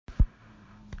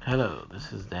Hello,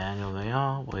 this is Daniel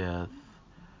Leon with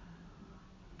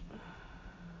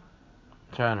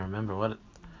trying to remember what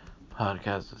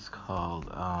podcast is called.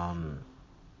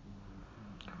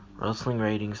 Wrestling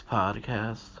Ratings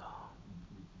Podcast.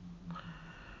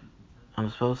 I'm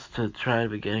supposed to try to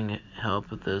be getting help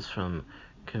with this from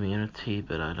community,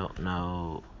 but I don't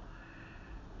know.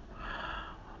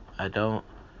 I don't.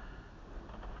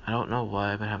 I don't know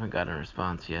why, but I haven't gotten a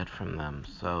response yet from them.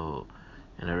 So,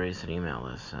 in a recent email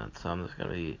I sent, so I'm just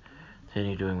gonna be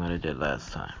continue doing what I did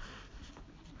last time.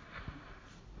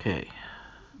 Okay.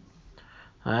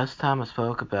 Last time I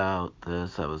spoke about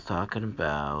this, I was talking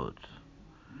about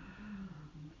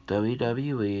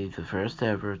WWE, the first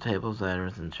ever Tables,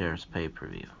 Ladders, and Chairs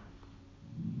pay-per-view.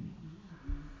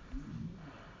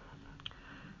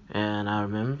 And I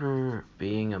remember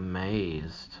being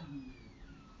amazed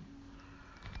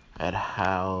at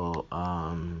how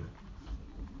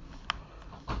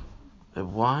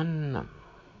the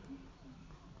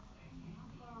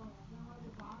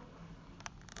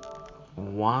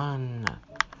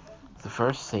the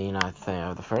first scene, I think,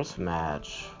 or the first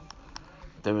match,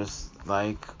 there was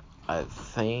like, I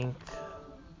think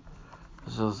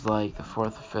this was like the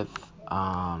fourth or fifth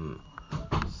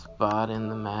spot in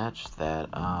the match that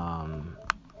I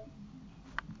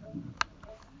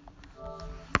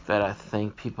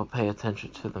think people pay attention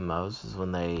to the most is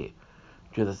when they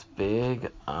do this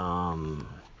big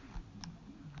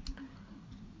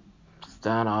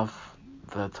stand off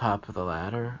the top of the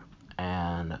ladder.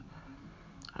 And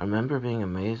I remember being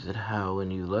amazed at how when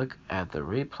you look at the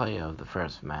replay of the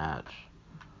first match,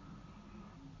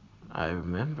 I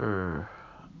remember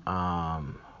oh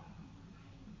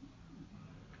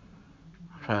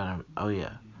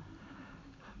yeah,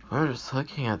 I remember just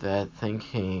looking at that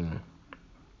thinking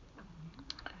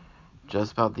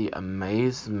just about the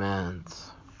amazement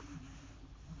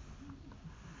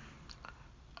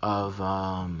of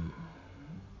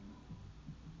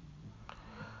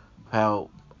how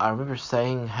I remember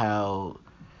saying how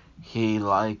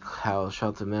how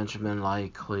Shelton Benjamin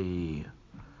likely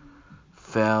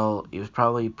fell. He was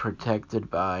probably protected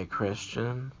by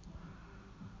Christian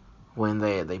when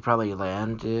they probably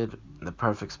landed the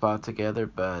perfect spot together,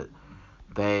 but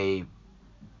they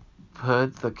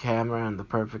put the camera in the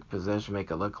perfect position,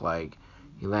 make it look like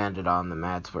he landed on the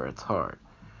mats where it's hard.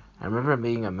 I remember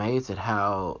being amazed at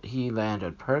how he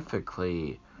landed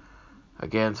perfectly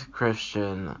against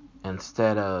Christian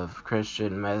instead of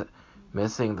Christian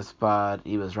missing the spot.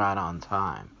 He was right on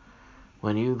time.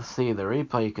 When you see the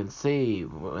replay, you can see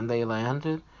when they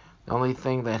landed, the only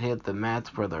thing that hit the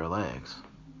mats were their legs.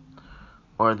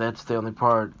 Or that's the only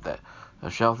part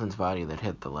of Shelton's body that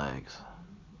hit the legs.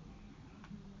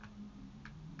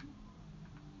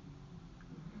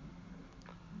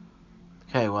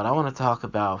 Okay, what I want to talk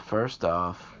about first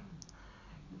off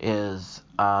is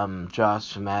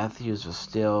Josh Matthews was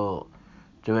still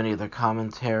doing either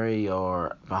commentary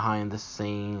or behind the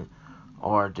scene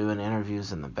or doing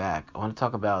interviews in the back. I want to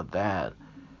talk about that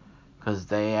because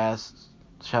they asked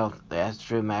Drew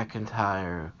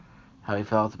McIntyre how he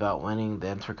felt about winning the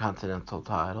Intercontinental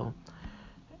title,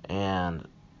 and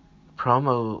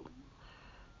promo.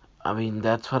 I mean,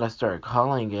 that's what I started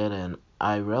calling it, and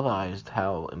I realized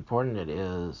how important it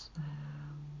is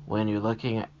when you're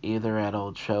looking at either at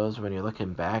old shows, when you're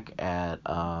looking back at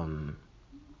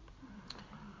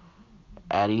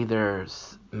either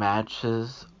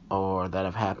matches or that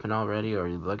have happened already, or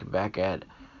you're looking back at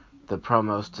the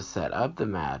promos to set up the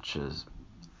matches,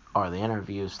 or the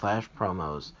interviews slash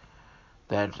promos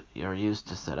that are used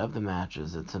to set up the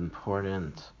matches. It's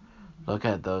important look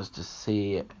at those to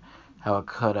see how it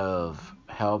could have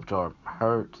helped or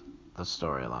hurt the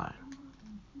storyline.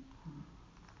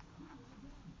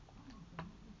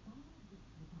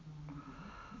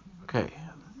 Okay,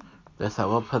 this I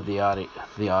will put the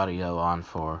audio on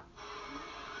for.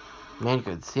 Man, you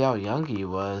could see how young he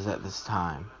was at this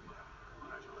time.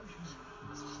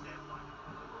 Can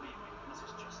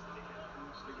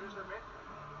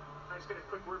I just get a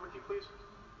quick word with you, please?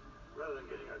 Rather than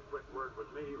getting a quick word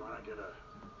with me, why not get a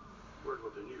word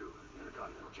with the new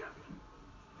Intercontinental Champion?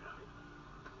 Yeah.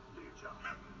 Do your job.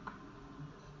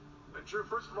 Drew,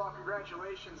 first of all,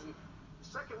 congratulations. And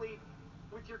secondly,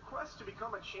 with your quest to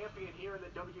become a champion here in the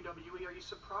WWE, are you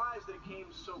surprised that it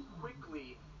came so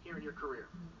quickly here in your career?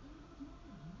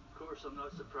 Of course, I'm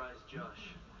not surprised,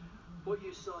 Josh. What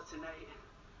you saw tonight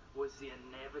was the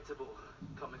inevitable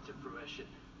coming to fruition.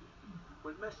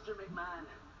 When Mr. McMahon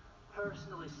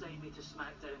personally signed me to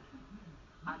SmackDown,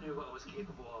 I knew what I was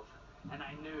capable of, and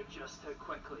I knew just how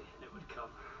quickly it would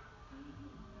come.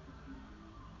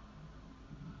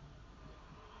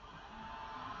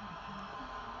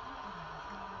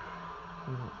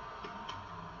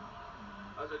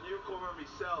 As a newcomer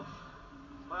myself,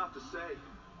 I have to say,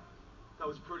 that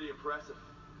was pretty impressive.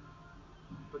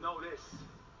 But know this,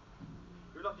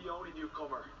 you're not the only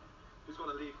newcomer who's going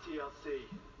to leave TLC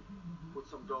with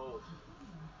some gold.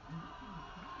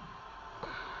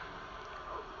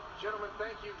 Gentlemen,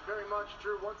 thank you very much.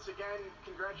 Drew, once again,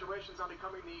 congratulations on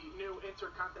becoming the new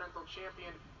Intercontinental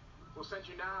Champion. We'll send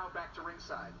you now back to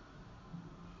ringside.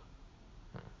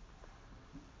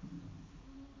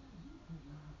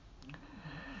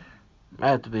 I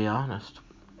have to be honest.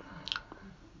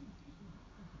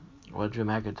 What Drew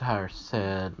McIntyre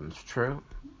said was true.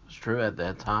 It's true at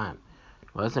that time.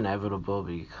 It was inevitable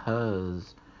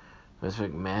because Vince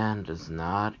McMahon does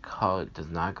not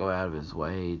go out of his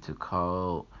way to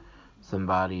call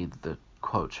somebody the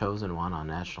quote chosen one on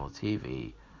national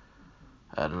TV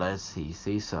unless he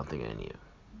sees something in you.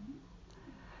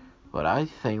 But I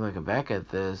think, looking back at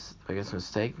this, the biggest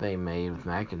mistake they made with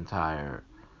McIntyre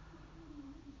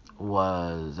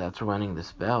was, after winning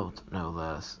this belt, no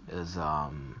less, is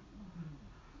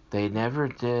they never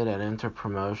did an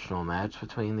interpromotional match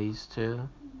between these two.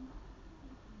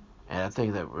 And I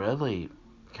think that really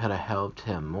could have helped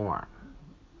him more.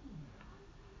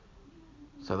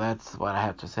 So that's what I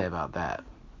have to say about that.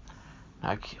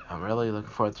 I'm really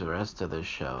looking forward to the rest of this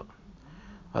show.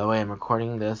 By the way, I'm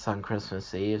recording this on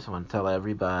Christmas Eve, so I want to tell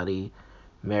everybody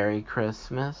Merry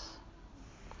Christmas.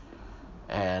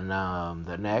 And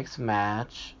the next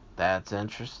match that's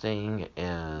interesting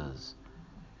is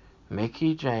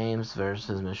Mickie James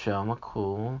versus Michelle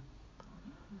McCool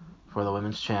for the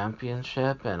Women's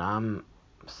Championship, and I'm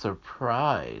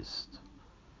surprised.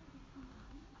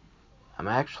 I'm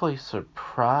actually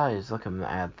surprised looking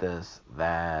at this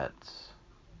that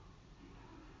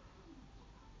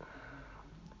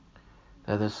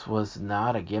this was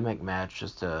not a gimmick match,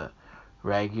 just a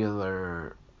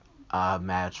regular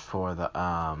match for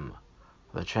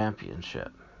the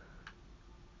championship.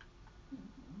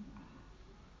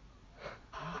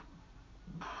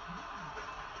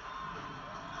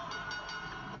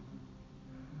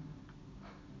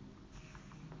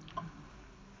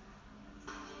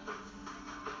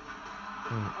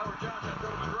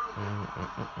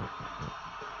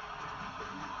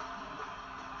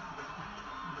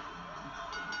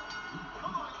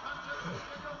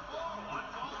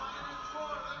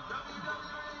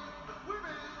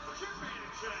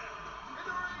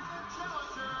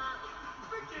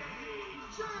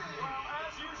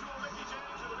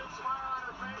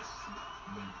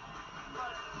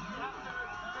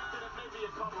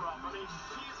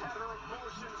 She's had her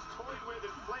emotions toyed with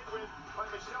and played with by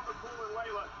Michelle McCool and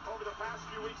Layla over the past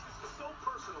few weeks. This is so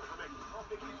personal for Mickie. Well,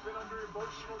 Mickie's been under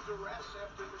emotional duress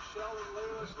after Michelle and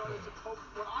Layla started to poke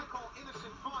what I call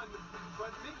innocent fun.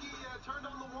 But Mickie turned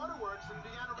on the waterworks and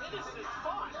began to really innocent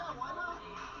fun? Yeah, why not?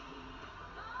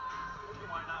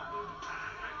 Why not? And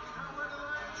making her way to the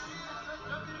ring, she is the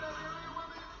WWE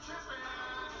Women's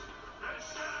Champion,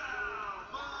 Michelle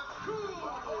McCool.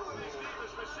 Both of these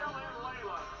divas, Michelle and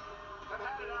Layla, have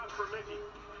had it out for Mickie.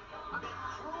 I mean,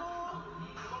 cruel,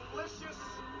 malicious,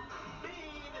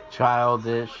 mean,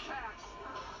 Childish. attacks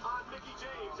on Mickie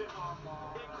James,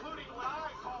 including what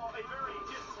I call a very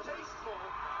distasteful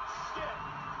skit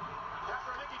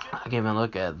after Mickie James. I can't even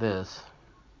look at this.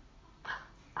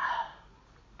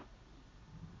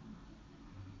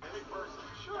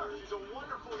 Sure, she's a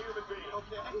wonderful human being.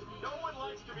 Okay. No one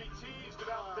likes to be teased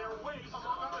about their weight,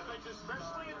 among other things,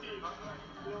 especially a diva.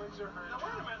 Feelings are hurt. Now,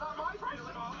 wait a minute. Not my feelings.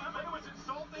 It was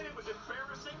insulting. It was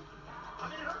embarrassing. I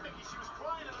mean, it hurt Mickie. She was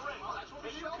crying in the ring. Well, that's what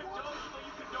Michelle wants.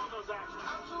 You condone those actions.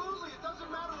 Absolutely. It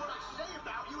doesn't matter what I say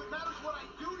about you. It matters what I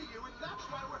do to you, and that's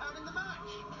why we're having the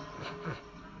match.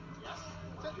 Yes.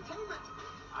 It's entertainment.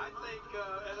 I think,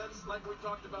 and that's like we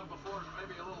talked about before,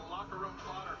 maybe a little locker room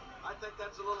fodder. I think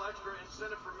that's a little extra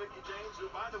incentive for Mickie James, who,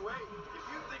 by the way, if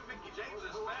you think Mickie James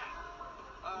is fat,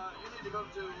 you need to go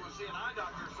to see an eye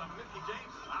doctor or something. Mickie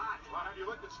James is hot. Well, have you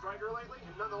looked at Stryker lately?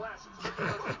 And nonetheless, it's Mickie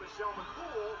versus Michelle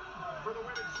McCool for the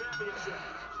Women's Championship.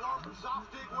 Plump,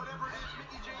 Zoftig, whatever it is,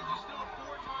 Mickie James is still a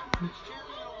four-time Women's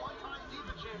Champion and a one-time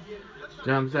Diva Champion.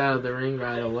 Jumps out of the ring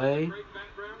right away.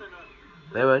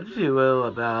 Say what you will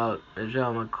about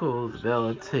Michelle McCool's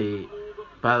ability.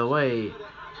 By the way,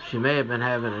 she may have been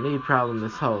having a knee problem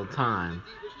this whole time.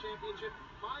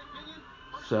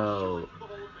 So,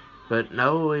 but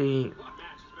knowing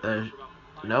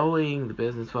the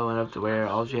business well enough to where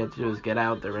all she had to do is get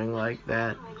out the ring like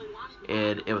that,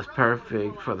 it was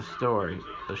perfect for the story.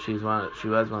 So she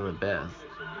was one of the best.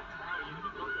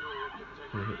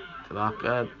 To lock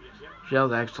up,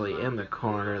 Michelle's actually in the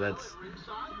corner.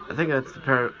 I think that's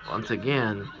once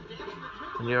again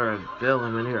when you're a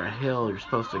villain, when you're a heel, you're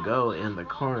supposed to go in the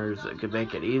corners. It could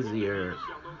make it easier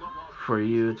for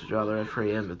you to draw the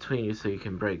referee in between you so you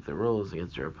can break the rules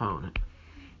against your opponent.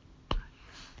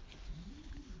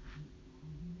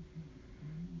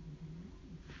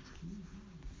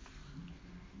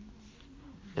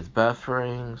 It's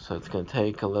buffering, so it's going to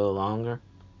take a little longer.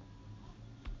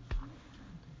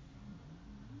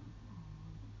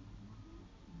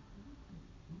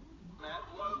 Matt,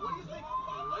 what do you think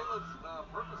Layla's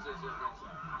purpose is here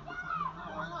ringside?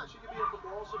 Why not? She could be for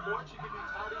moral support. She could be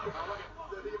touting the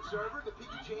Observer, the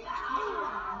Piggy James t-shirt.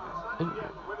 Let's not forget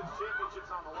the women's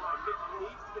championship's on the line. Mickey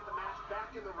needs to get the match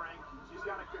back in the ring. She's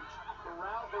got to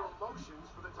corral her emotions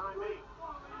for the time being.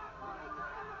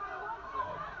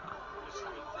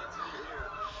 Extreme intensity here.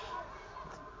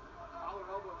 Collar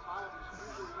elbow tiles is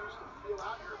usually used to feel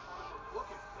out your opponent, but look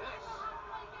at this.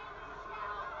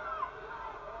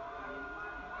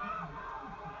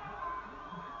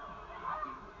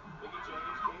 Mickey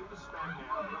James came to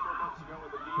SmackDown a couple of months ago in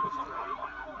the Divas trade.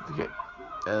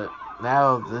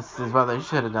 Now this is what they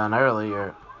should have done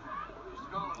earlier.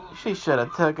 She should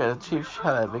have took a cheap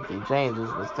shot at Mickey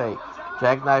James' mistake.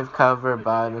 Jackknife cover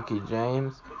by Mickey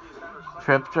James.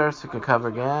 Tripped her so she could cover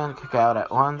again. Kick out at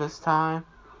 1 this time.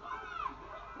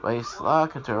 Waist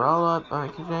lock into a roll up by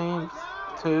Mickey James.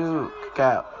 2, kick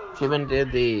out. She even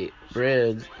did the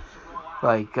bridge.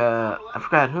 Like, I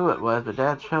forgot who it was, but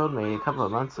Dad showed me a couple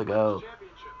of months ago.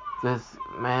 This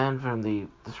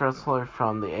wrestler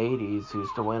from the 80s who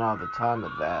used to win all the time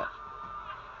at that.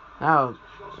 Now,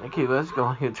 Mickey was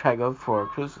going to try to go for a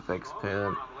crucifix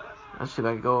pin. Now she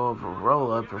might go over a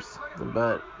roll up or something,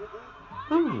 but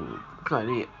good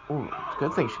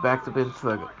thing she backed up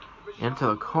into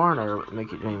the corner with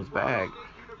Mickey James' bag.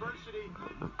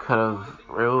 Could have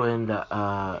ruined.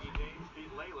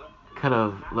 Could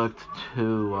have looked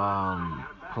too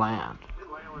planned.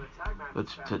 But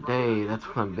today, that's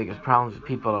one of the biggest problems that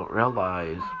people don't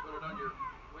realize.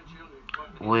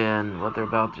 When what they're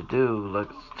about to do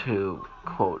looks too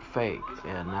quote fake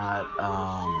and not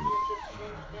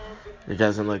it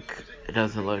doesn't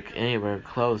look anywhere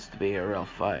close to be a real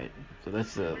fight. So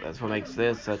that's what makes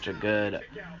this such a good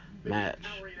match.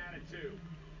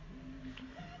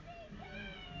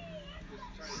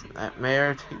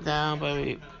 Snapmare takedown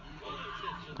by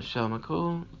Michelle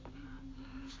McCool.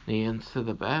 Knee into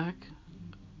the back.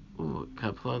 Ooh, a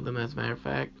couple of them as a matter of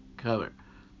fact. Cover.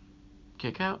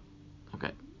 Kick out.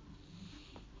 Okay.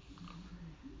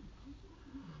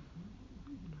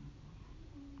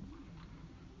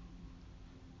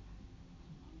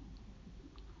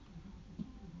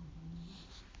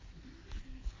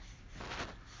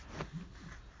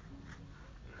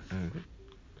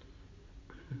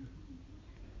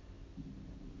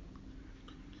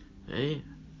 Hey.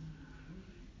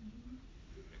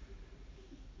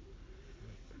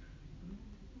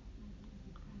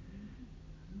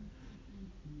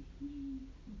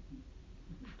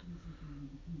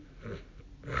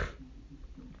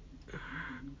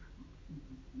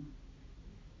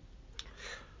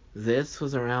 This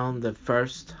was around the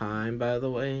first time, by the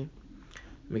way,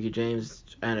 Mickey James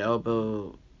had an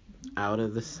elbow out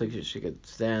of the so she could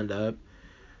stand up.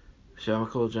 Michelle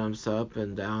McCool jumps up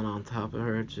and down on top of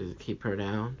her to keep her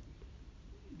down.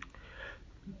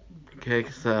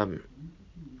 Kicks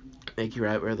Mickey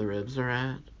right where the ribs are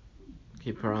at.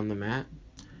 Keep her on the mat.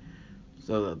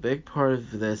 So the big part of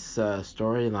this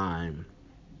storyline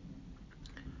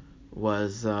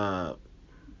was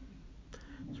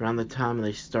around the time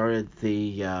they started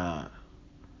the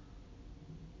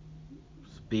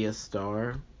Be a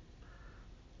Star.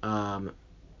 I'm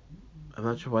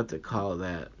not sure what to call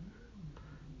that,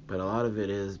 but a lot of it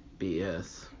is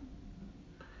BS.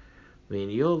 I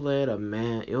mean, you'll let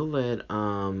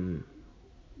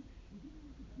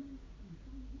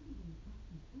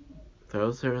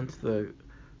throws her into the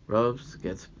ropes,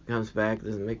 comes back,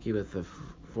 does Mickey with the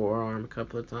forearm a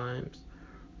couple of times,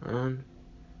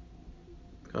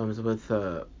 comes with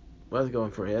was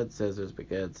going for head scissors, but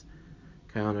gets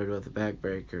countered with a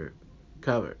backbreaker,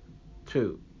 cover,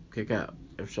 2, kick out,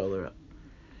 or shoulder up.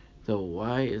 So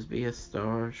why is Be a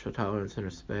Star, show tolerance and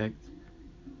respect,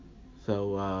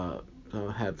 so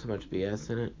had so much BS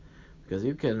in it? Because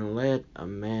you can let a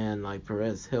man like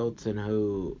Perez Hilton,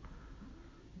 who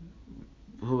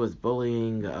was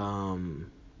bullying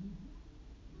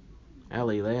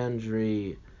Allie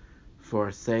Landry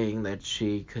for saying that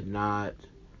she could not,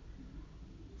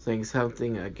 saying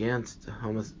something against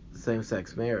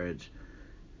same-sex marriage.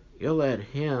 You'll let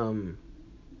him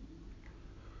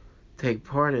take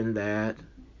part in that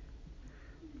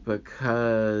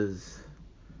because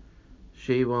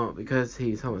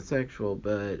he's homosexual,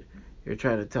 but you're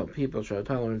trying to tell people show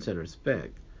tolerance and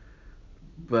respect,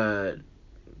 but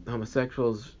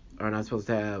homosexuals are not supposed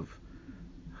to have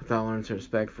tolerance and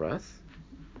respect for us.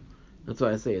 That's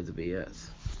why I say it's BS.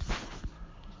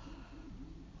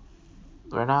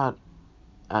 We're not,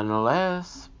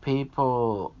 unless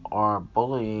people are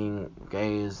bullying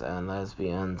gays and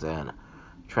lesbians and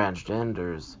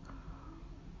transgenders,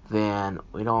 then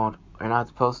we're not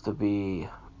supposed to be,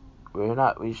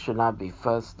 we should not be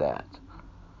fussed at.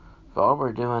 If all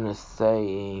we're doing is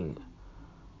saying,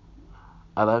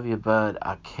 I love you, but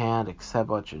I can't accept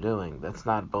what you're doing, that's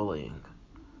not bullying.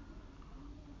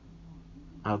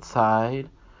 Outside,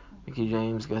 Mickie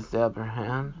James gets the upper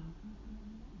hand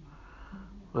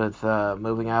with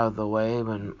moving out of the way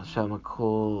when Michelle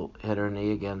McCool hit her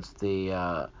knee against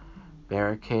the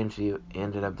barricade. She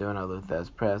ended up doing a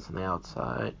Luthez press on the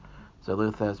outside. So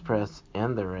Luthez press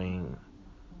in the ring.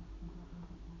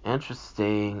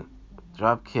 Interesting.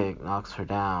 Drop kick knocks her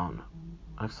down.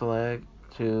 Hooks the leg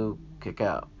to kick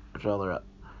out. Roll her up.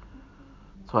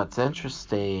 So what's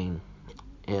interesting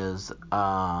is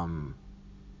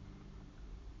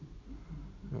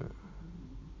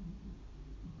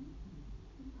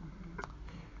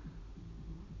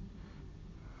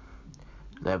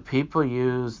that people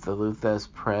use the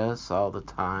Luthez press all the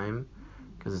time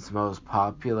because it's the most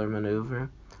popular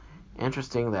maneuver.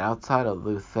 Interesting that outside of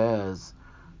Luthez,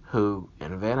 who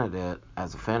invented it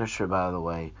as a finisher, by the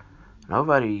way,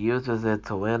 nobody uses it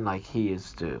to win like he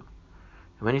used to.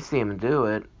 And when you see him do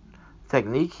it, the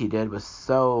technique he did was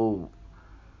so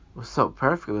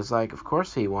perfect. It was like, of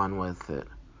course he won with it.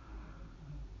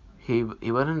 He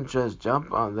wouldn't just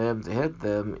jump on them to hit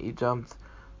them. He jumped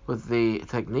with the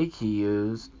technique he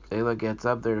used. Ayla gets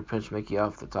up there to pinch Mickie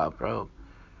off the top rope.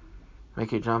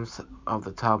 Mickie jumps off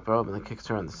the top rope and then kicks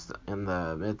her in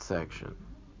the midsection.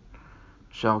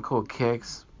 Michelle McCool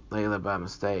kicks Layla by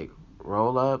mistake.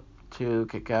 Roll up to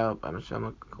kick out by Michelle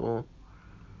McCool.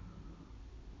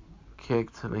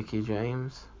 Kick to Mickie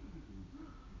James.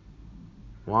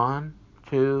 1,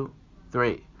 2,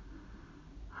 3.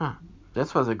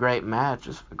 This was a great match.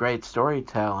 Just great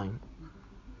storytelling.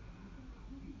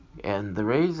 And the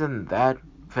reason that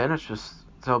finish was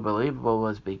so believable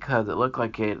was because it looked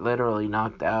like it literally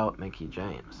knocked out Mickie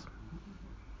James.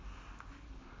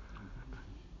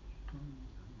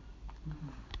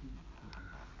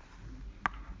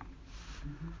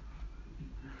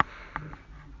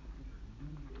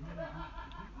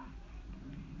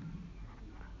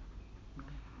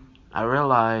 I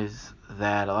realize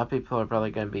that a lot of people are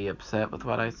probably going to be upset with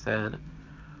what I said.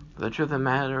 But the truth of the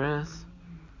matter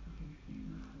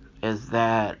is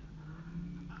that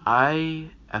I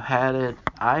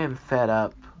am fed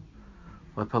up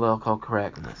with political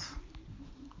correctness.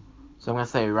 So I'm going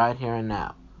to say right here and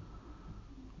now,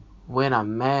 when a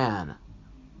man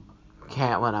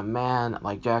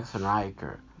like Jackson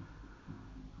Riker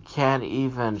can't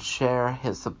even share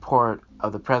his support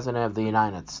of the President of the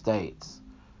United States,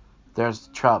 there's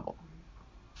trouble.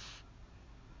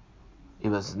 He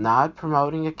was not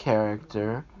promoting a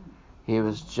character. He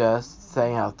was just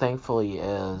saying how thankful he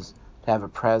is to have a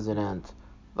president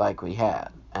like we had.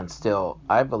 And still,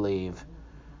 I believe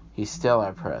he's still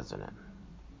our president.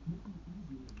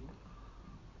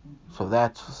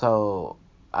 So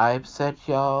I upset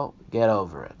y'all, get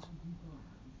over it.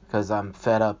 Because I'm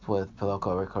fed up with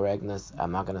political correctness.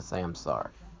 I'm not going to say I'm sorry.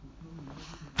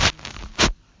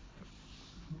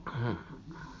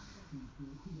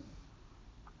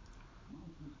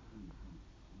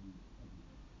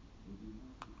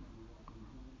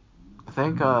 I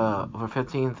think over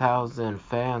 15,000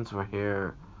 fans were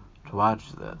here to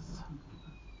watch this.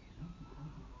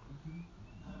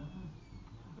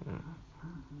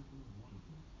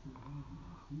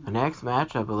 The next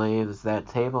match, I believe, is that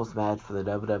tables match for the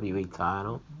WWE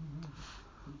title,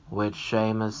 which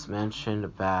Sheamus mentioned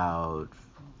about,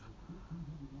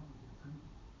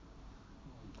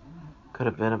 could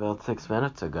have been about 6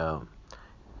 minutes ago,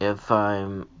 if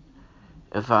I'm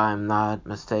not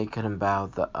mistaken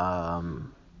about the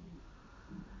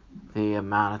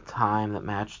amount of time that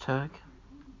match took.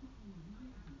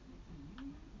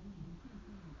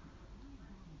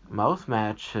 Most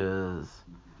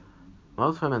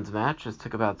women's matches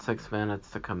took about 6 minutes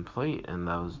to complete in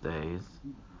those days,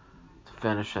 to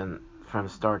finish from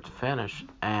start to finish,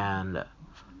 and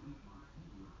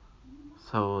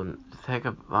so to take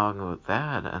along with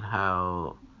that, and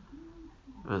how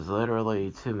it was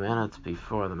literally 2 minutes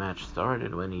before the match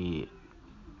started when he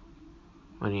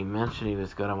mentioned he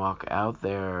was going to walk out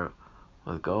there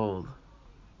with gold.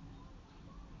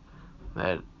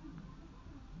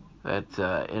 That's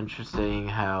interesting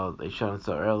how they showed him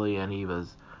so early, and he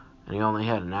was and he only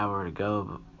had an hour to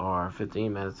go, or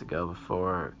 15 minutes to go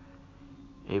before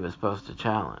he was supposed to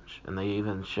challenge. And they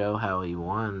even show how he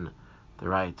won the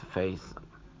right to face him.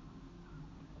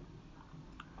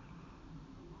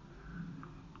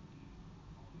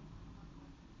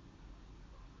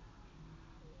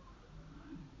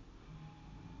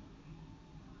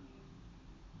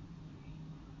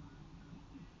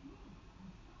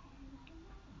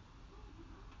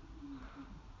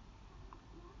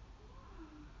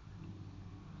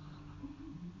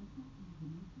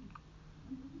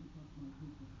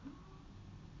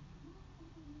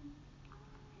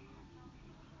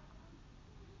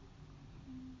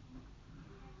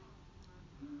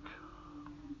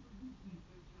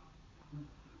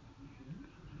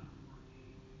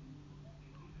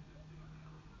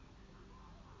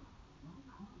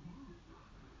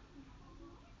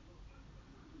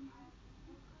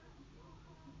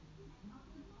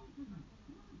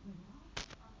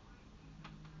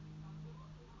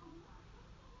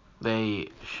 They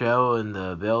show in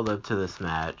the build-up to this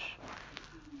match,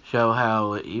 show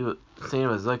how Cena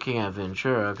was looking at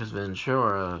Ventura, because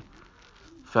Ventura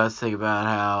fussing about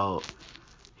how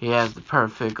he has the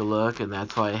perfect look, and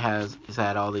that's why he's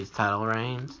had all these title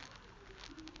reigns.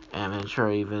 And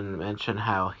Ventura even mentioned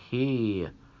how he,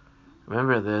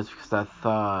 remember this because I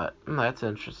thought, that's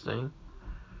interesting.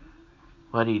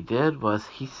 What he did was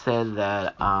he said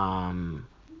that,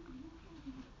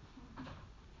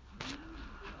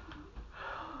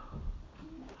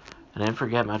 I didn't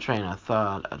forget my train of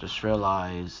thought. I just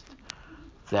realized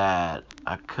that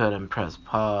I couldn't press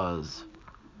pause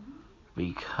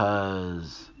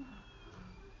because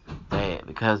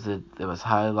it was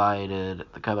highlighted,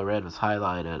 the color red was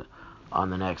highlighted on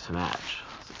the next match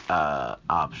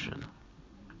option.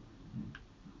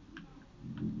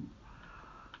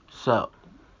 So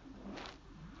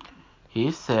he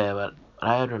said, what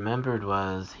I had remembered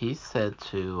was he said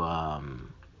to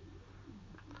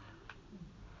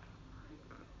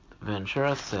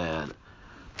Ventura said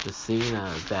to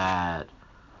Cena that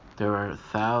there were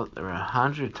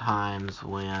 100 times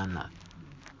when,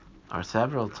 or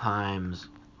several times,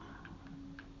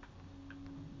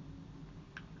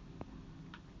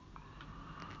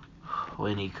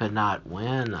 when he could not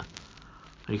win, when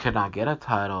he could not get a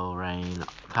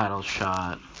title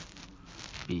shot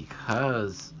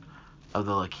because of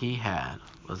the look he had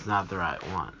was not the right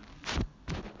one.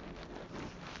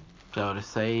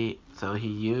 So he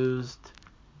used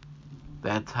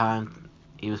that time.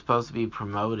 He was supposed to be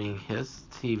promoting his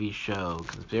TV show,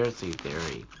 Conspiracy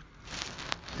Theory.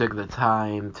 Took the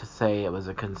time to say it was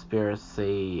a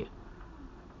conspiracy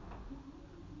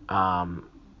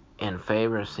in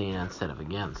favor of Cena instead of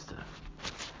against it.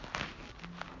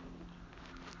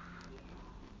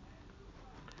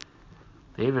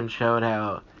 They even showed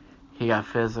how he got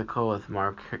physical with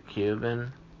Mark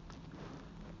Cuban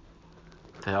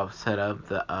to help set up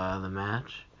the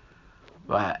match.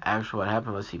 But actually what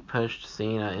happened was he pushed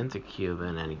Cena into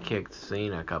Cuban and he kicked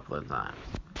Cena a couple of times.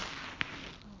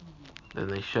 Then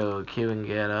they showed Cuban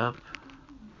get up.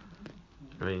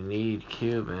 We need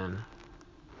Cuban.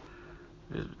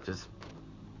 Just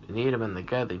need him in the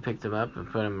gut. They picked him up and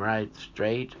put him right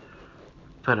straight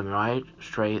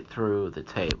through the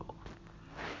table.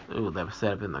 Ooh, that was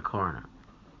set up in the corner.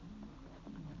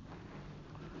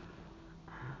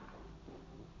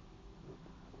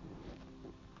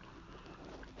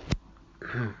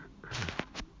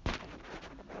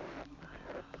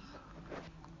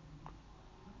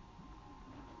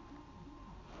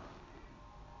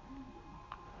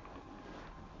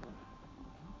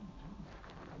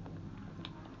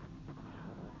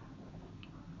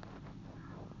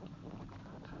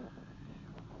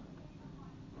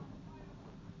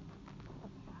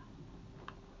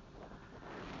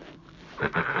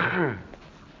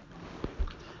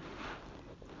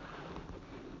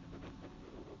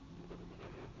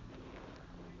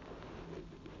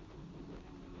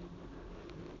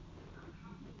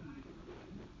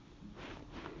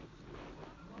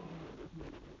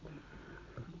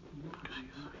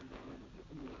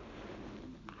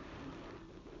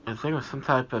 I think it was some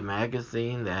type of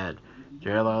magazine that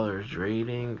Jerry Lawler was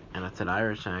reading, and it's an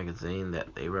Irish magazine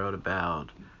that they wrote about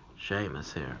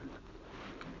Sheamus here.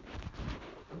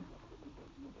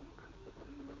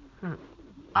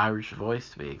 Irish Voice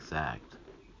to be exact.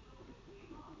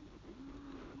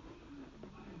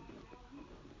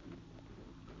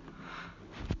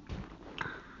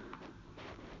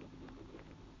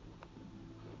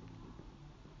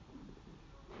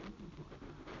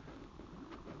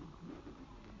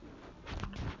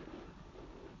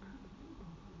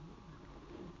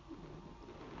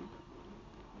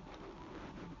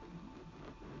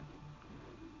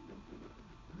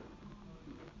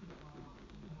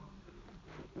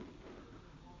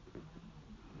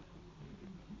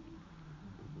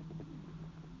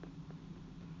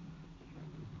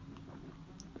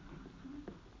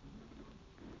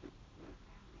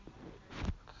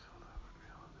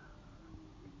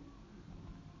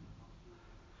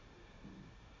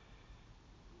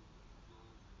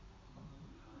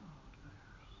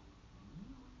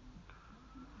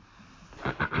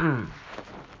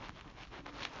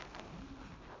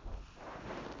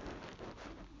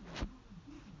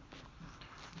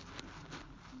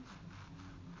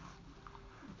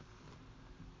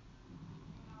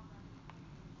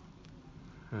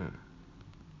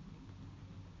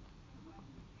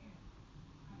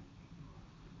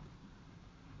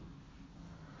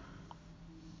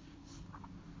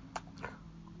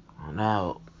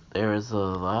 Now, there is a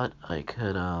lot I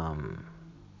could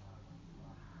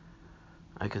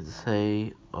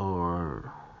say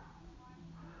or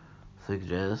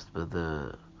suggest, but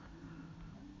the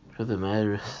truth of the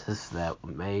matter is that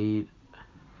what made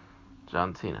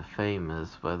John Cena famous,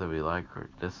 whether we like or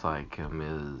dislike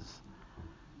him,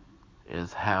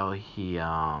 is how he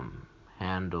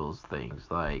handles things.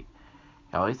 Like,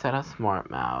 he always had a smart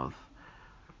mouth.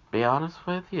 Be honest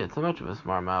with you, it's so much of a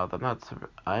smart mouth.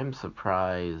 I'm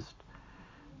surprised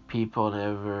people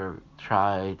never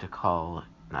try to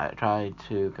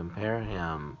compare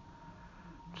him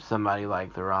to somebody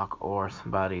like The Rock or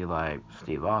somebody like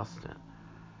Steve Austin.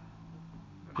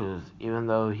 Because even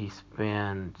though he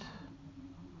spent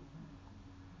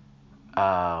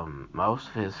most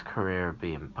of his career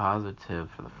being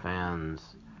positive for the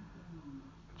fans,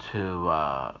 to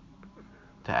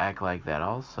act like that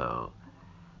also.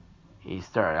 He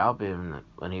started out being,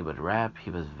 when he would rap,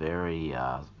 he was very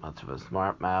much of a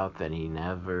smart mouth, and he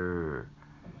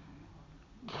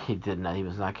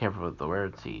was not careful with the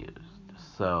words he used.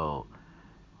 So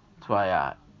that's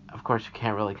why, of course, you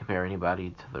can't really compare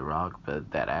anybody to The Rock, but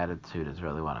that attitude is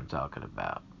really what I'm talking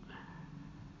about.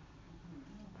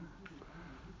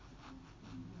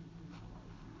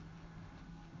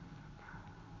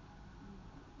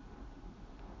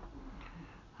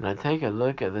 When I take a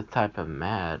look at this type of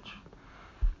match,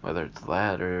 whether it's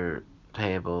ladder,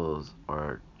 tables,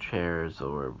 or chairs,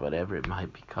 or whatever it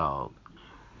might be called,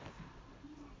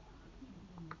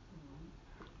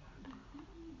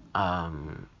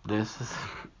 this is,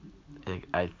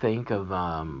 I think of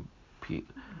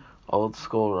old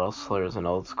school wrestlers and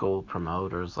old school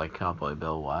promoters like Cowboy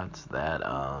Bill Watts that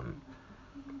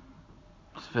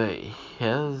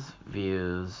his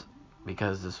views,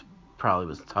 because this probably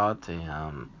was taught to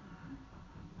him,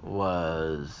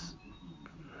 was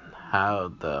how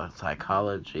the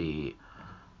psychology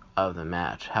of the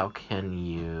match. What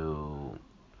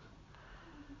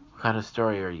kind of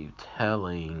story are you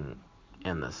telling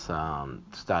in this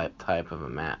type of a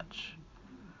match?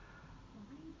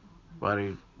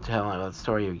 What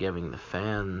story you're giving the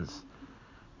fans,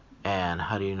 and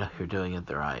how do you know you're doing it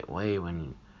the right way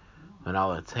when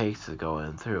all it takes is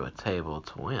going through a table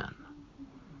to win?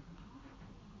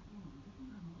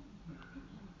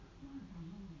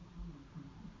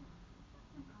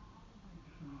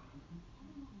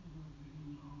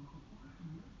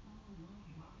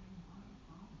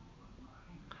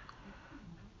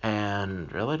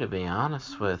 And really, to be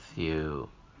honest with you,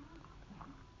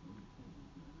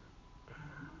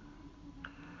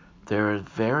 there are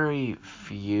very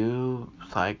few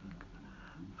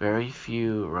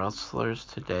wrestlers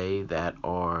today that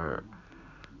are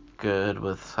good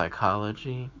with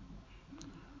psychology.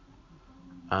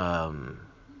 The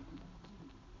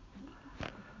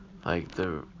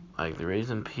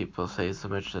reason people say so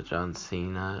much that John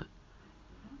Cena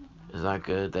is not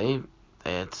good,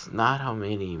 it's not how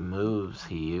many moves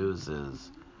he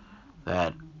uses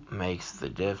that makes the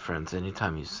difference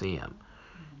anytime you see him.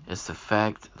 It's the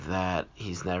fact that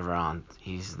he's never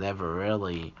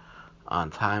really on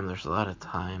time. There's a lot of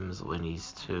times when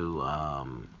he's too how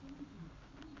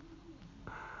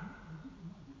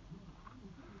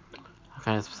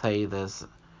can I say this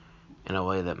in a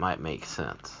way that might make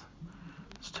sense?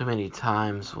 There's too many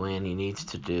times when he needs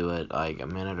to do it like a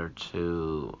minute or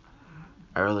two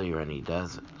earlier and he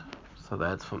doesn't. So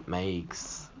that's what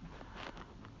makes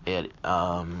it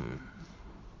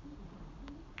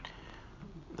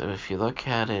if you look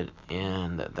at it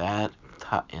in that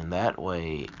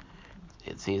way,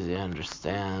 it's easy to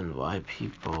understand why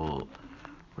people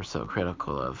were so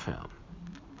critical of him.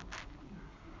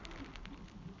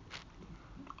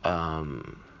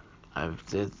 I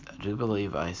do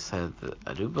believe I said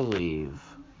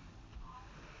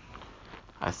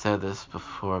this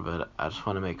before, but I just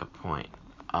want to make a point.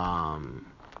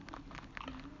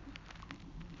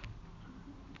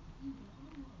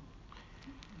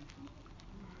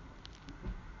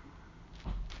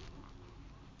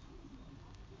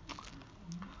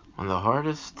 One of the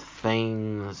hardest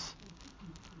things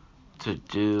to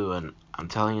do, and I'm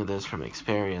telling you this from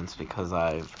experience because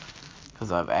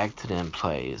I've acted in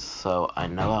plays, so I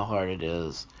know how hard it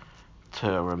is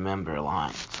to remember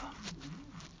lines.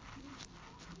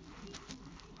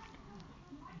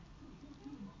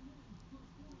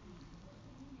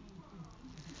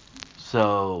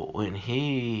 So when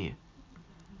he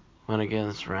went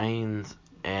against Reigns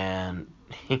and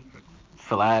he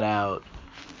flat out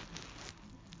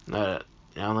not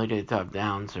only did he talk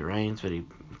down to Reigns, but he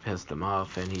pissed him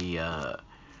off, and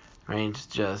Reigns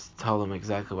just told him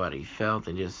exactly what he felt,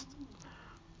 and just,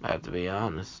 I have to be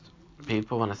honest,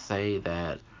 people want to say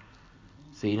that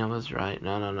Cena was right.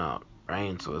 No.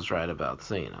 Reigns was right about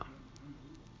Cena.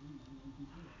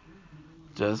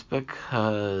 Just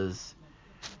because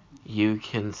you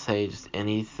can say just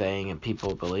anything and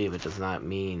people believe it does not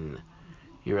mean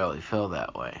you really feel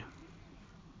that way.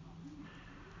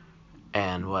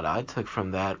 And what I took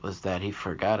from that was that he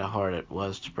forgot how hard it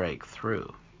was to break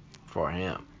through for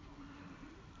him.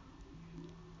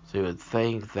 So you would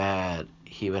think that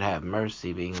he would have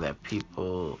mercy, being that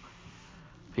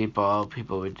all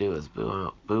people would do is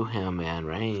boo him, and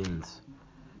Reigns,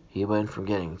 he went from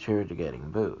getting cheered to getting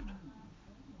booed.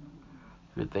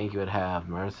 You would think he would have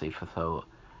mercy for, so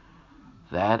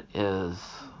that's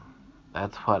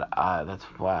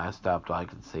why I stopped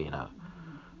liking Cena,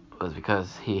 was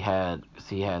because he had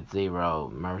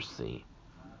zero mercy.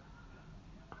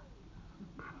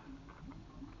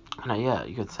 Now, yeah,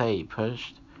 you could say he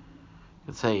pushed. You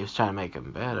could say he was trying to make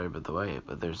him better, but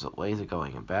there's ways of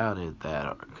going about it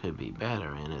that could be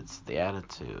better, and it's the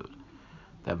attitude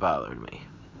that bothered me.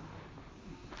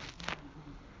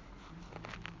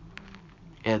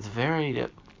 It's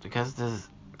because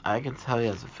I can tell you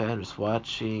as a fan just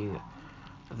watching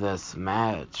this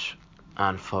match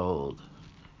unfold.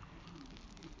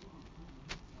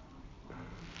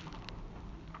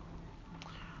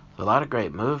 A lot of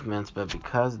great movements, but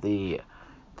because the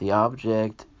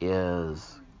object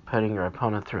is putting your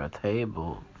opponent through a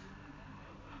table,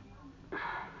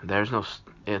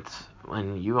 it's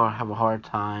when you have a hard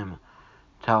time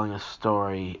telling a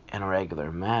story in a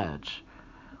regular match.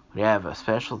 When you have a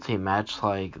specialty match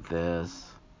like this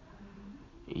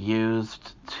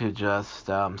used to just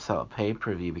sell a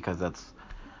pay-per-view, because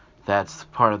that's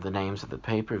part of the names of the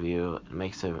pay-per-view, it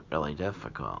makes it really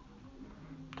difficult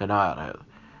to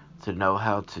know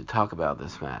how to talk about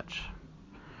this match.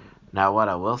 Now, what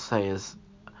I will say is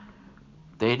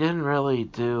they didn't really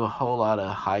do a whole lot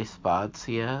of high spots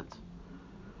yet,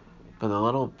 but the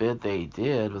little bit they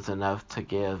did was enough to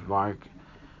give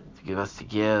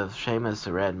Sheamus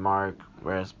a red mark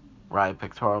where his right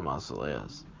pectoral muscle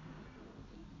is.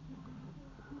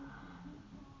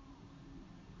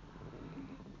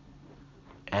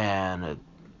 And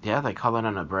they call it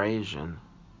an abrasion.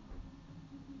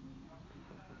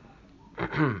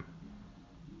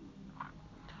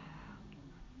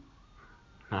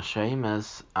 Now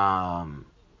Sheamus,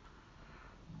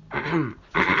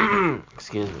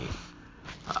 excuse me,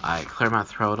 I clear my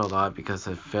throat a lot because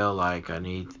I feel like I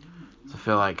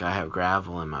have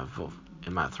gravel in my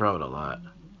throat a lot.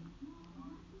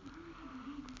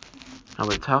 Now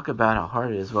we talk about how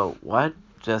hard it is. Well, what?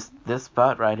 Just this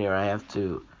spot right here, I have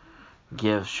to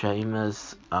give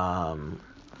Sheamus, I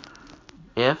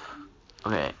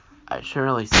shouldn't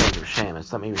really say give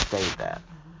Sheamus, let me restate that.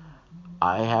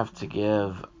 I have to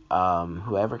give,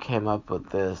 whoever came up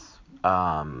with this,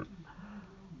 the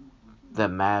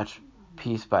match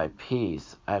piece by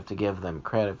piece, I have to give them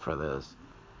credit for this,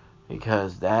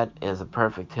 because that is a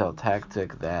perfect heel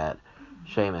tactic that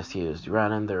Sheamus used. You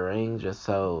run in the ring just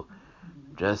so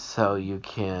you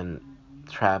can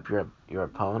trap your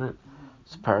opponent.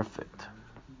 It's perfect.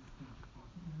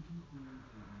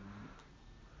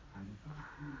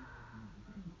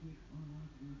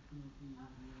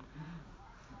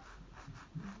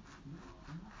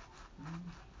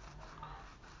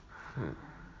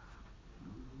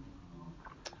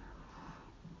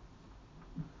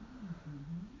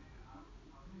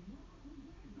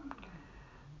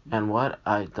 And what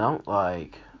I don't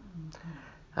like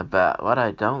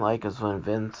is when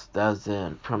Vince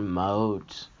doesn't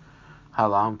promote how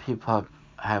long people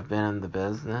have been in the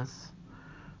business.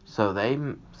 So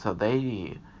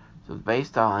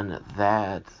based on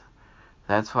that,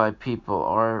 that's why people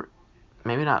are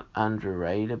maybe not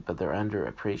underrated, but they're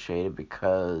underappreciated,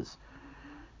 because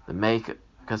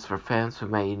for fans who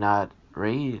may not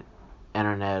read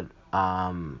internet,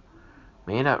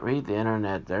 may not read the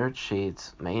internet dirt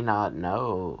sheets, may not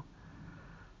know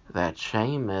that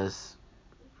Sheamus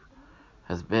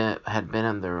had been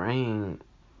in the ring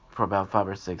for about 5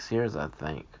 or 6 years, I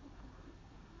think.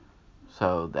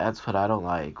 So that's what I don't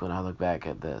like when I look back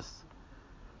at this.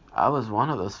 I was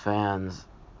one of those fans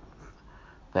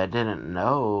that didn't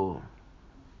know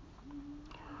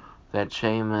that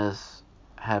Sheamus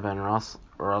had been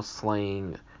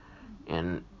wrestling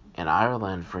in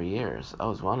Ireland for years. I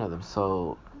was one of them.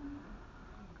 So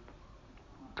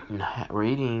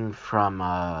reading from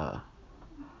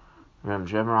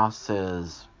Jim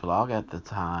Ross's blog at the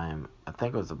time, I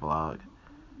think it was a blog,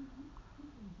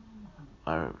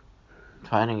 or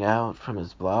finding out from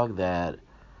his blog that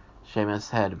Sheamus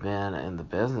had been in the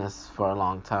business for a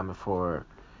long time before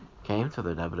he came to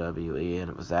the WWE, and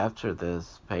it was after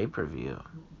this pay-per-view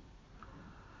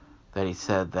that he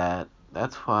said that.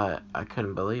 That's why I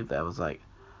couldn't believe that. I was like,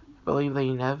 I believe they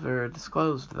never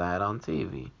disclosed that on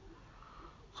TV.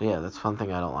 So yeah, that's one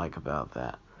thing I don't like about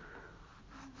that.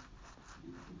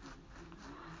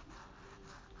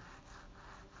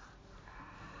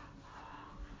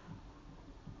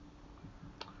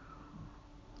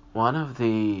 One of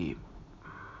the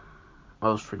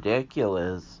most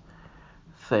ridiculous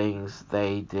things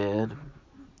they did,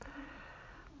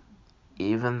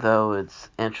 even though it's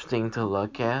interesting to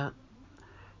look at,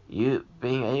 you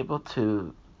being able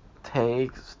to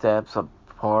take steps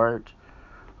apart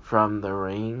from the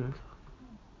ring,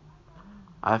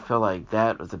 I feel like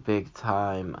that was a big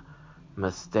time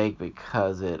mistake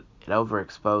because it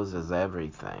overexposes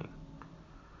everything.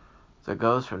 So it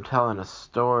goes from telling a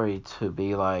story to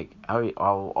be like, are you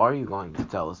going to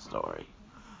tell a story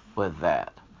with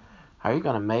that? How are you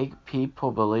going to make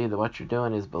people believe that what you're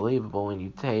doing is believable when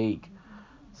you take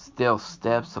still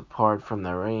steps apart from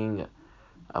the ring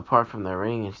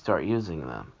and start using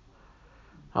them?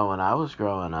 Oh, when I was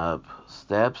growing up,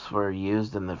 steps were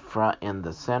used in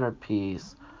the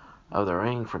centerpiece of the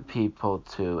ring for people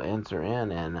to enter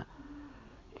in, and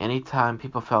anytime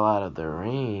people fell out of the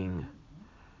ring,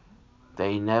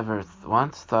 they never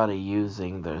once thought of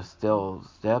using their still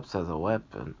steps as a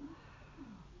weapon.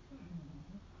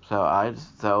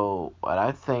 So what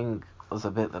I think was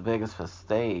the biggest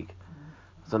mistake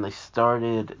was when they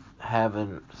started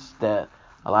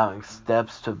allowing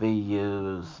steps to be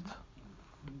used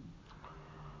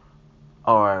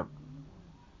or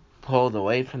pulled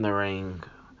away from the ring.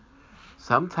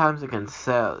 Sometimes you can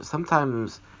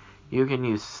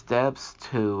use steps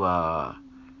to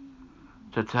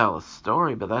tell a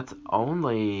story, but that's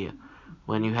only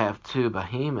when you have two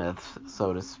behemoths,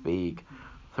 so to speak,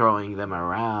 throwing them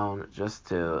around just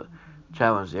to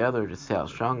challenge the other to see how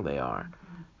strong they are.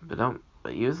 But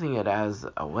using it as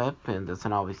a weapon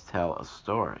doesn't always tell a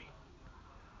story.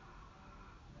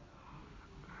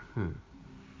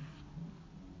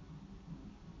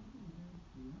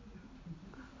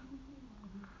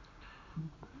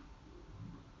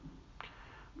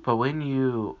 But when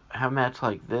you have a match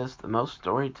like this, the most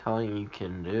storytelling you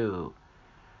can do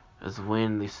is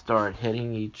when they start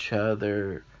hitting each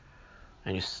other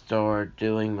and you start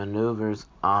doing maneuvers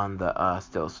on the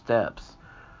steel steps.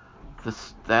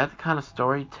 That kind of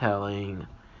storytelling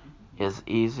is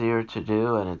easier to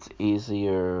do and it's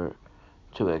easier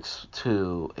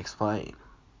to explain.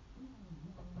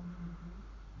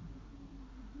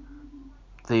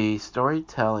 The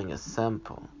storytelling is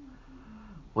simple.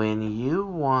 When you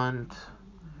want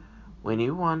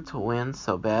to win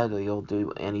so badly you'll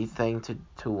do anything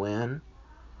to win,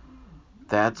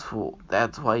 that's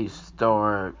why you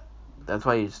start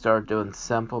doing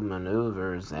simple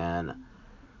maneuvers. And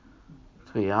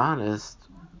to be honest,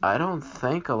 I don't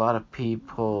think a lot of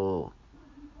people,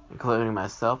 including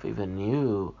myself, even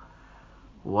knew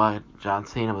what John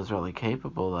Cena was really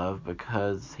capable of,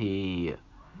 because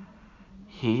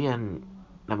and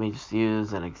let me just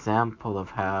use an example of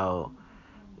how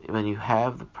when you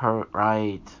have the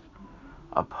right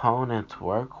opponent to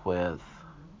work with,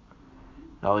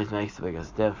 it always makes the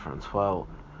biggest difference. Well,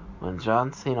 when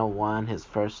John Cena won his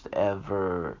first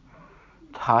ever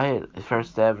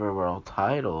world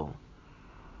title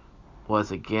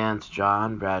was against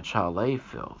John Bradshaw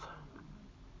Layfield.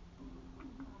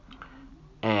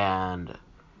 And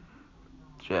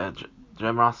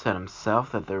Jim Ross said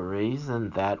himself that the reason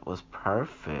that was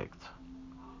perfect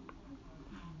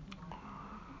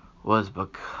was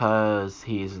because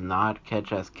he's not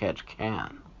catch as catch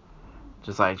can,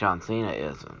 just like John Cena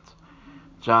isn't.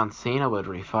 John Cena would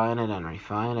refine it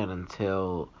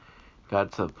until it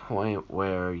got to the point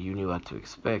where you knew what to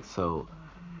expect. So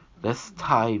this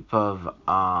type of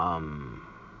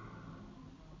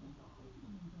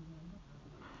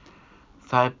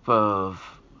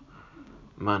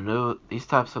these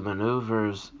types of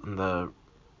maneuvers in the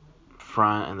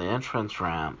front and the entrance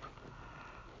ramp,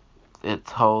 it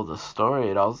told the story.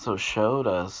 It also showed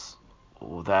us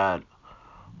that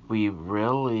we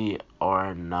really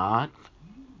are not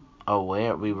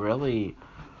aware. We really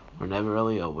were never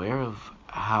really aware of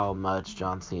how much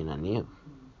John Cena knew.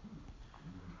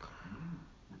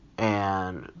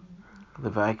 And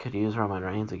if I could use Roman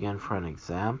Reigns again for an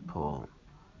example,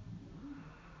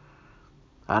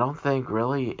 I don't think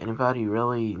really anybody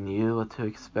really knew what to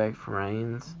expect from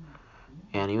Reigns.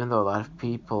 And even though a lot of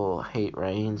people hate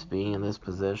Reigns being in this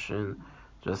position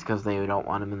just because they don't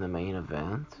want him in the main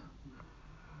event,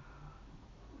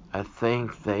 I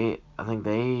think they,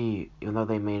 even though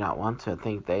they may not want to, I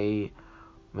think they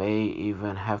may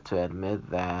even have to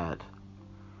admit that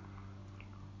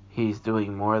he's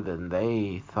doing more than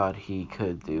they thought he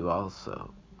could do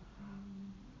also.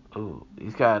 Ooh,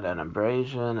 he's got an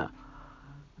abrasion.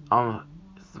 His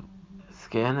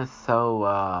skin is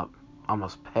so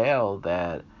almost pale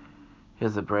that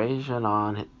his abrasion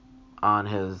on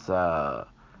his right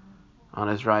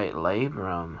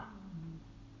labrum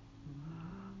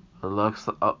looks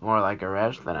more like a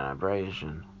rash than an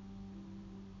abrasion.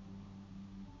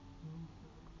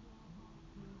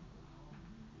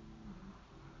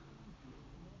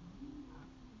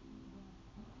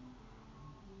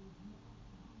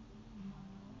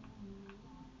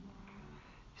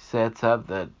 He sets up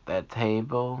that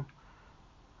table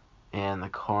in the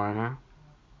corner.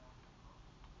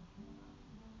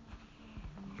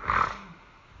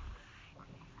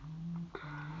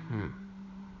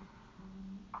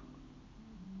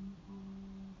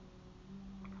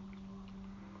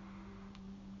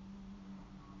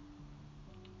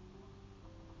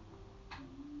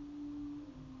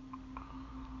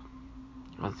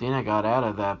 When Cena got out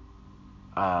of that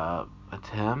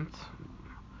attempt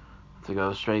to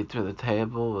go straight through the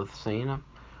table with Cena,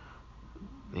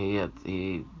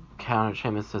 he countered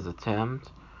Sheamus'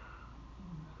 attempt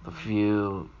with a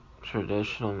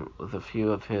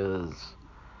few of his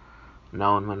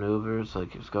known maneuvers.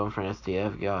 Like he was going for an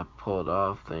SDF, got pulled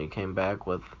off, then he came back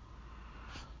with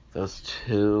those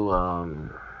two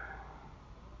I'm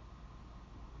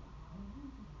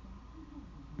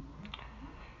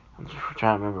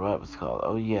trying to remember what it was called.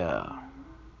 Oh yeah,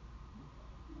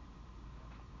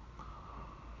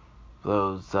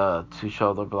 those two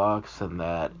shoulder blocks and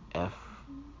that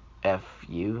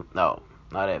FU. No,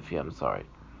 not FU. I'm sorry.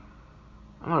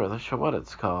 I'm not really sure what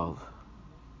it's called.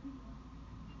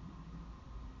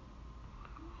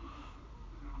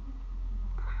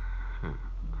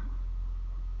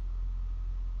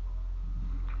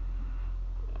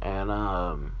 And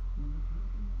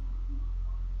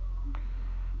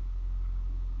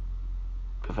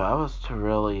if I was to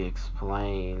really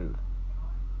explain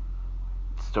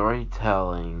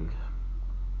storytelling,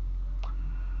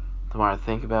 the more I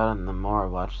think about it and the more I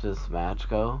watch this match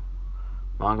go,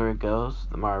 the longer it goes,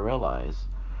 the more I realize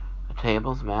a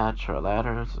tables match or a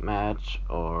ladders match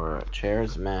or a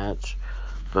chairs match,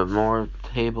 but more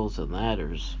tables and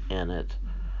ladders in it,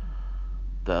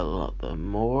 the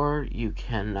more you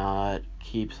cannot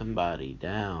keep somebody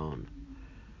down,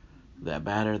 the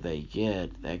better they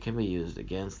get. That can be used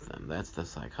against them. That's the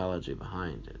psychology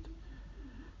behind it.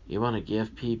 You want to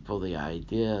give people the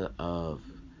idea of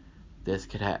this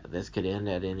could end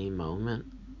at any moment,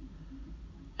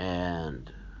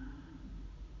 and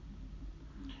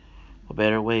a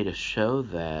better way to show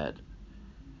that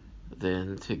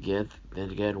than to get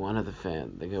one of the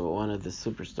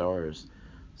superstars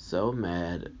so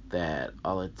mad that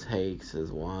all it takes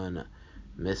is one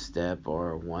misstep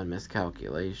or one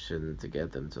miscalculation to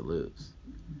get them to lose.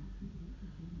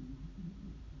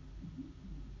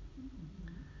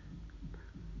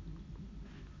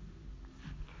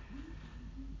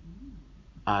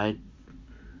 I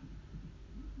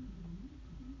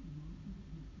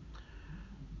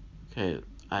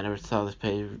never saw this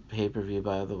pay-per-view,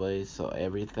 by the way, so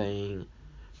everything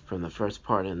from the first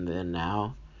part and then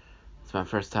now, it's my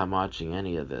first time watching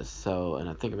any of this, so, and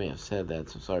I think I may have said that,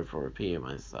 so sorry for repeating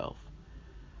myself.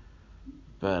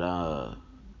 But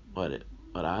what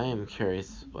I am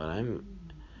curious, what's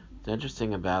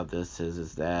interesting about this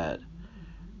is that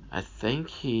I think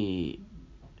he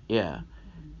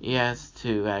has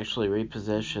to actually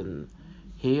reposition.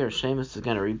 He or Sheamus is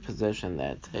going to reposition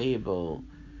that table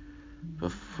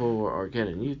before, or get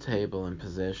a new table and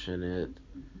position it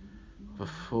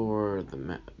before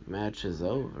the match is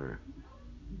over.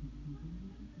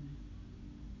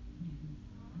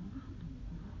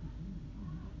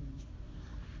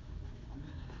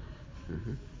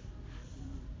 Mm-hmm.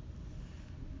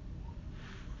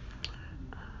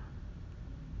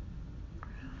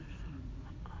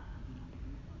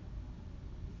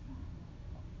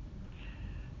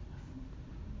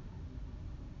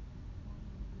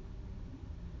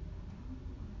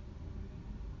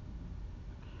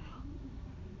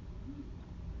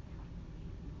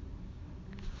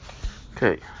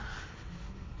 Okay.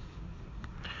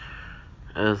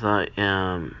 As I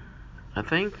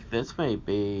think this may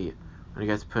be when he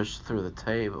gets pushed through the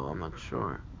table. I'm not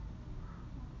sure.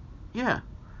 Yeah,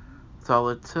 That's all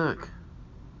it took.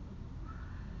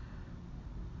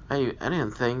 I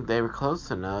didn't think they were close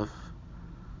enough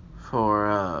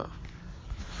for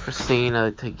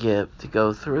Cena to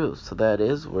go through. So that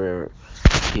is where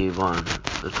he won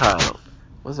the title.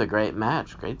 It was a great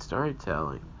match, great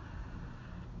storytelling.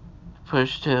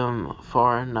 Pushed him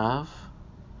far enough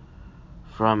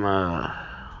from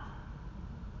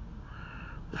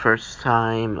the first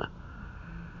time.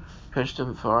 Pushed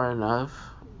him far enough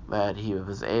that he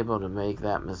was able to make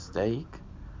that mistake,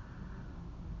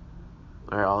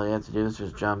 where all he had to do was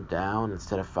just jump down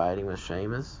instead of fighting with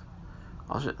Sheamus.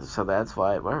 So that's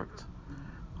why it worked.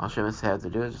 All Sheamus had to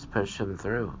do is just push him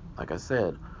through. Like I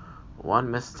said, one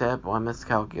misstep, one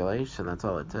miscalculation, that's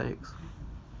all it takes.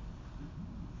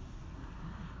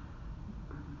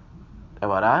 And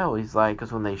what I always like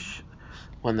is when they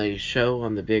show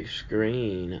on the big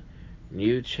screen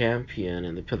new champion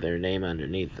and they put their name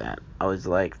underneath that. I always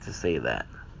like to see that.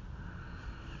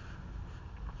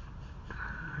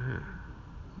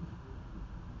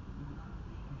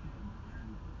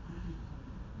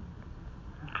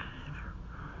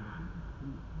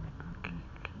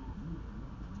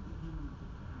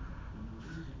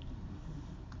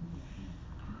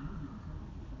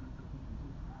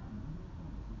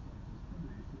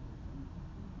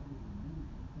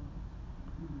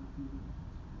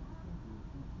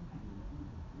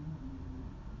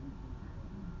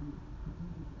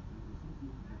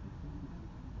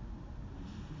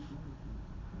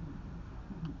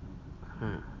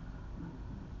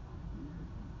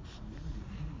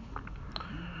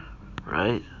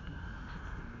 Right?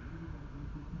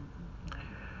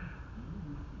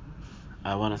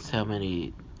 I want to see how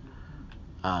many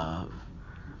how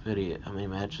many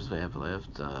matches we have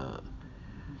left.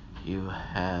 You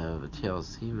have a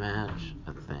TLC match,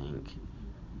 I think.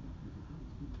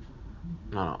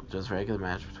 No, just regular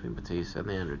match between Batista and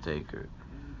The Undertaker.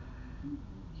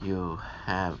 You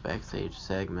have a backstage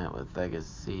segment with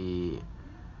Legacy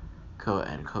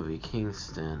and Kofi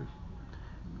Kingston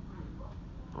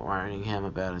warning him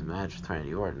about his match with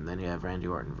Randy Orton. Then you have Randy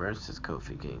Orton versus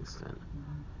Kofi Kingston.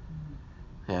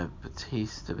 You have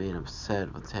Batista being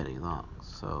upset with Teddy Long.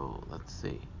 So, let's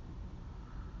see.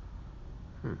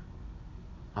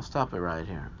 I'll stop it right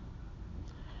here.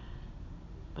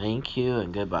 Thank you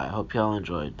and goodbye. I hope y'all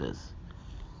enjoyed this.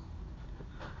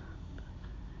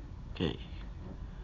 Okay.